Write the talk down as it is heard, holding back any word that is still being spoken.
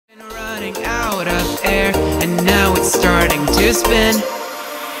running out of air, and now it's starting to spin.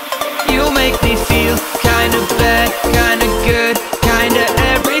 You make me feel kinda bad, kinda good, kinda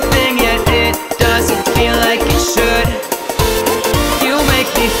everything, yet it doesn't feel like it should. You make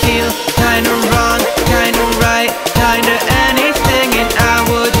me feel kinda wrong, kinda right, kinda anything, and I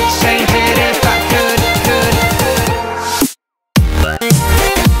would change it if I could.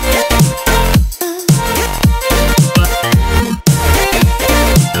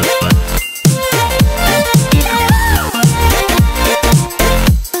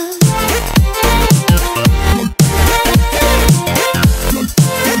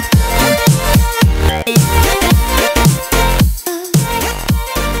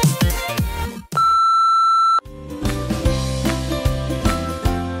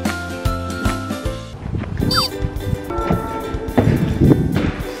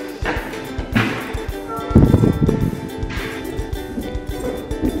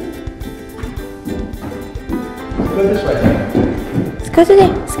 Go this way. Let's go today.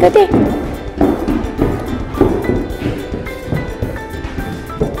 Let's go there.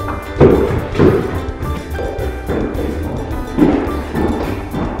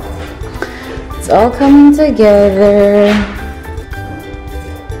 It's all coming together.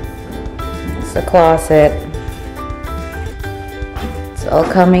 It's the closet. It's all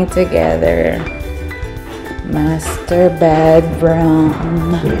coming together. Master bedroom.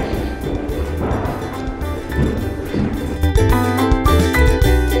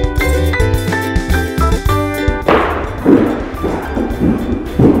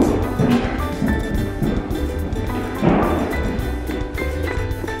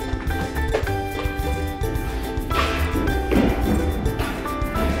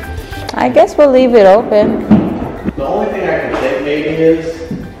 I guess we'll leave it open. The only thing I can think maybe is,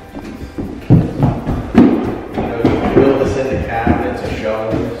 you build this into cabinets or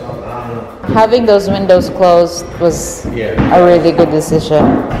shelves or something. I don't know. Having those windows closed was a really good decision.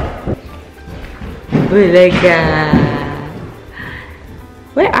 Olivia.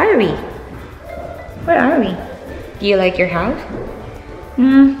 Where are we? Where are we? Do you like your house?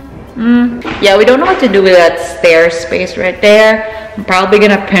 Yeah, we don't know what to do with that stair space right there. I'm probably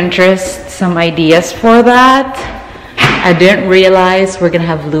gonna Pinterest some ideas for that. I didn't realize we're gonna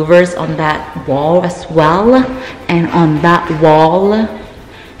have louvers on that wall as well, and on that wall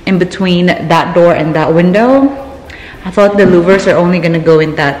in between that door and that window. I thought the louvers are only gonna go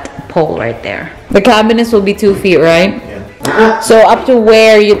in that pole right there. The cabinets will be 2 feet, right? Yeah. So up to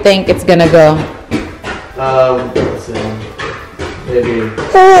where you think it's gonna go? Let's see. Maybe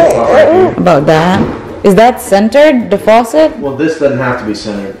About that. Is that centered, the faucet? Well, this doesn't have to be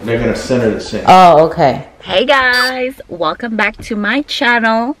centered. They're gonna center the sink. Oh, okay. Hey guys, welcome back to my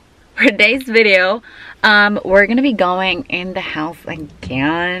channel. For today's video, we're gonna be going in the house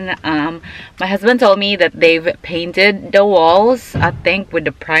again. My husband told me that they've painted the walls, I think with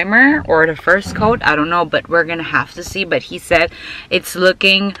the primer or the first coat, I don't know, but we're gonna have to see. But he said it's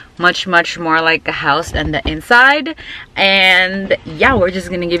looking much more like a house on the inside. And yeah, we're just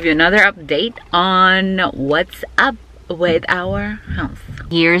gonna give you another update on what's up with our house.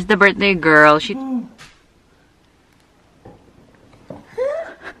 Here's the birthday girl. She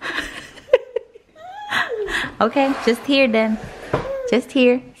okay, just here then. Just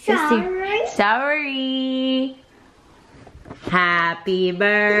here. Just here. Sorry. Happy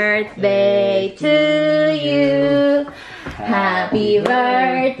birthday to you. Happy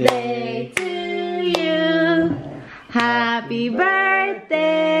birthday to you. Happy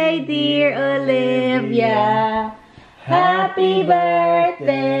birthday, dear Olivia. Happy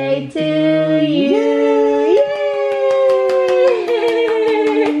birthday to you. Yay!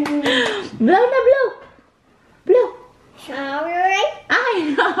 Blow na blow. Blow. Sorry.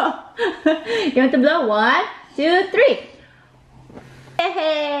 I know. You want to blow? 1, 2, 3. Hey.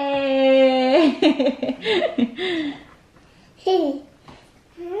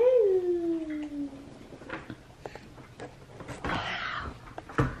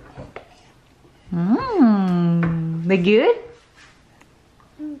 They good?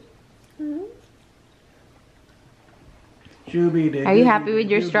 Are you happy with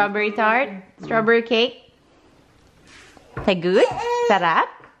your strawberry tart? Strawberry cake? They good? Sarap?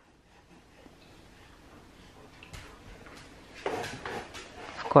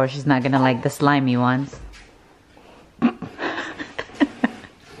 Of course, she's not gonna like the slimy ones.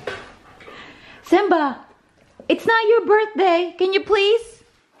 Simba, it's not your birthday. Can you please?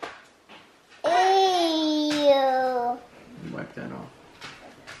 Ew. Wipe that off.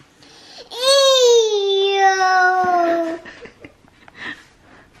 Ew.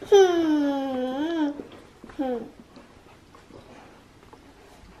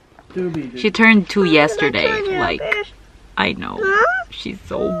 She turned 2 yesterday. Like, I know. She's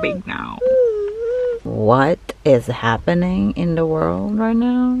so big now. What is happening in the world right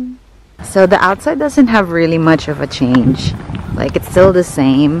now? So the outside doesn't have really much of a change. Like, it's still the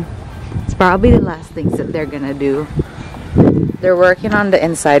same. It's probably the last things that they're gonna do. They're working on the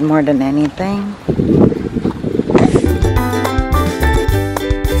inside more than anything.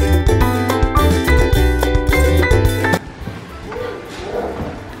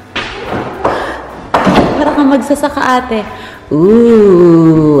 Para kang magsasaka, ate.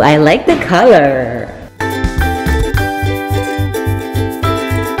 Ooh, I like the color.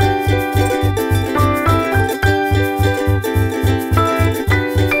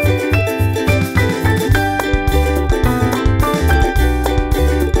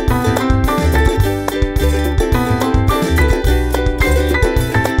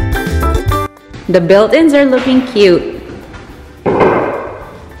 The built-ins are looking cute.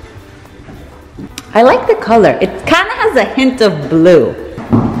 I like the color. It kind of has a hint of blue.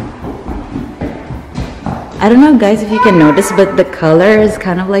 I don't know, guys, if you can notice, but the color is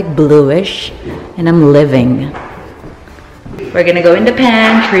kind of like bluish, and I'm living. We're gonna go in the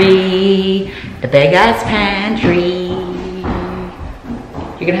pantry, the big ass pantry.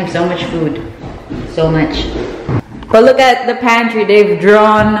 You're gonna have so much food, so much. But look at the pantry. They've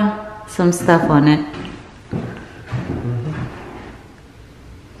drawn some stuff on it.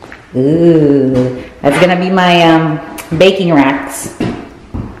 Ooh, that's gonna be my baking racks.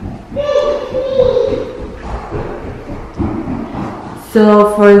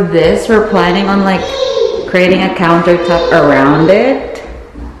 So for this, we're planning on like creating a countertop around it,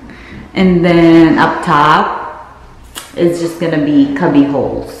 and then up top it's just gonna be cubby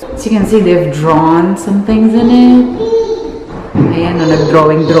holes. So you can see they've drawn some things in it. Ayan,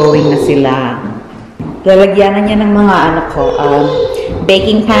 nag-drawing na sila. Lalagyan na niya ng mga ano ko,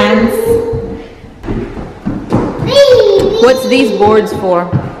 baking pans. What's these boards for?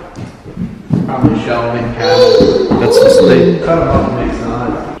 Probably shelving cabinets. That's just they cut them up and make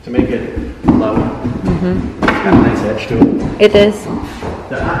it to make it level. It's got a nice edge to it. It is.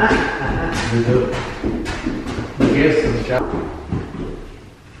 Here's some shelf.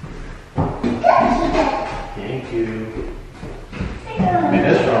 Thank you. I mean,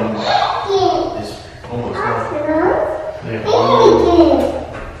 this one is almost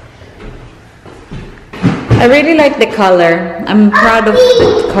I really like the color. I'm proud of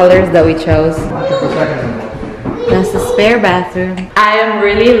the colors that we chose. That's the spare bathroom. I am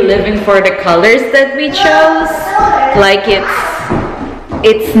really living for the colors that we chose. Like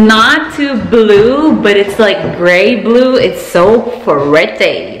it's not too blue, but it's like gray blue. It's so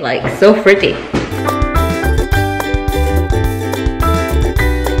pretty, like so pretty.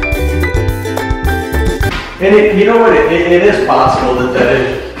 And you know what? It is possible that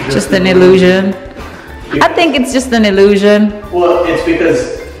is just an illusion. I think it's just an illusion. Well, it's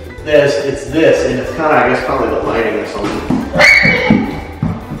because it's this, and it's kind of, I guess, probably the lighting or something.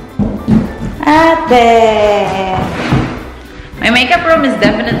 Ate! My makeup room is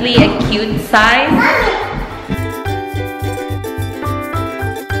definitely a cute size.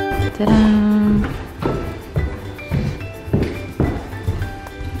 Ta-da!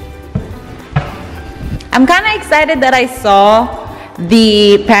 I'm kind of excited that I saw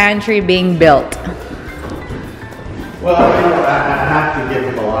the pantry being built. Well, you know, I have to give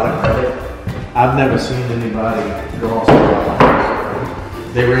them a lot of credit. I've never seen anybody draw something like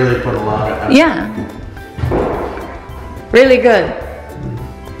this. They really put a lot of effort. Yeah. Really good.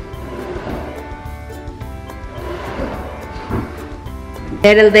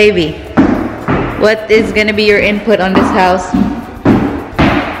 Little baby, what is gonna be your input on this house?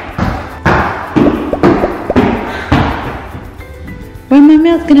 Where my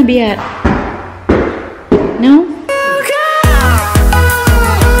milk gonna be at? No?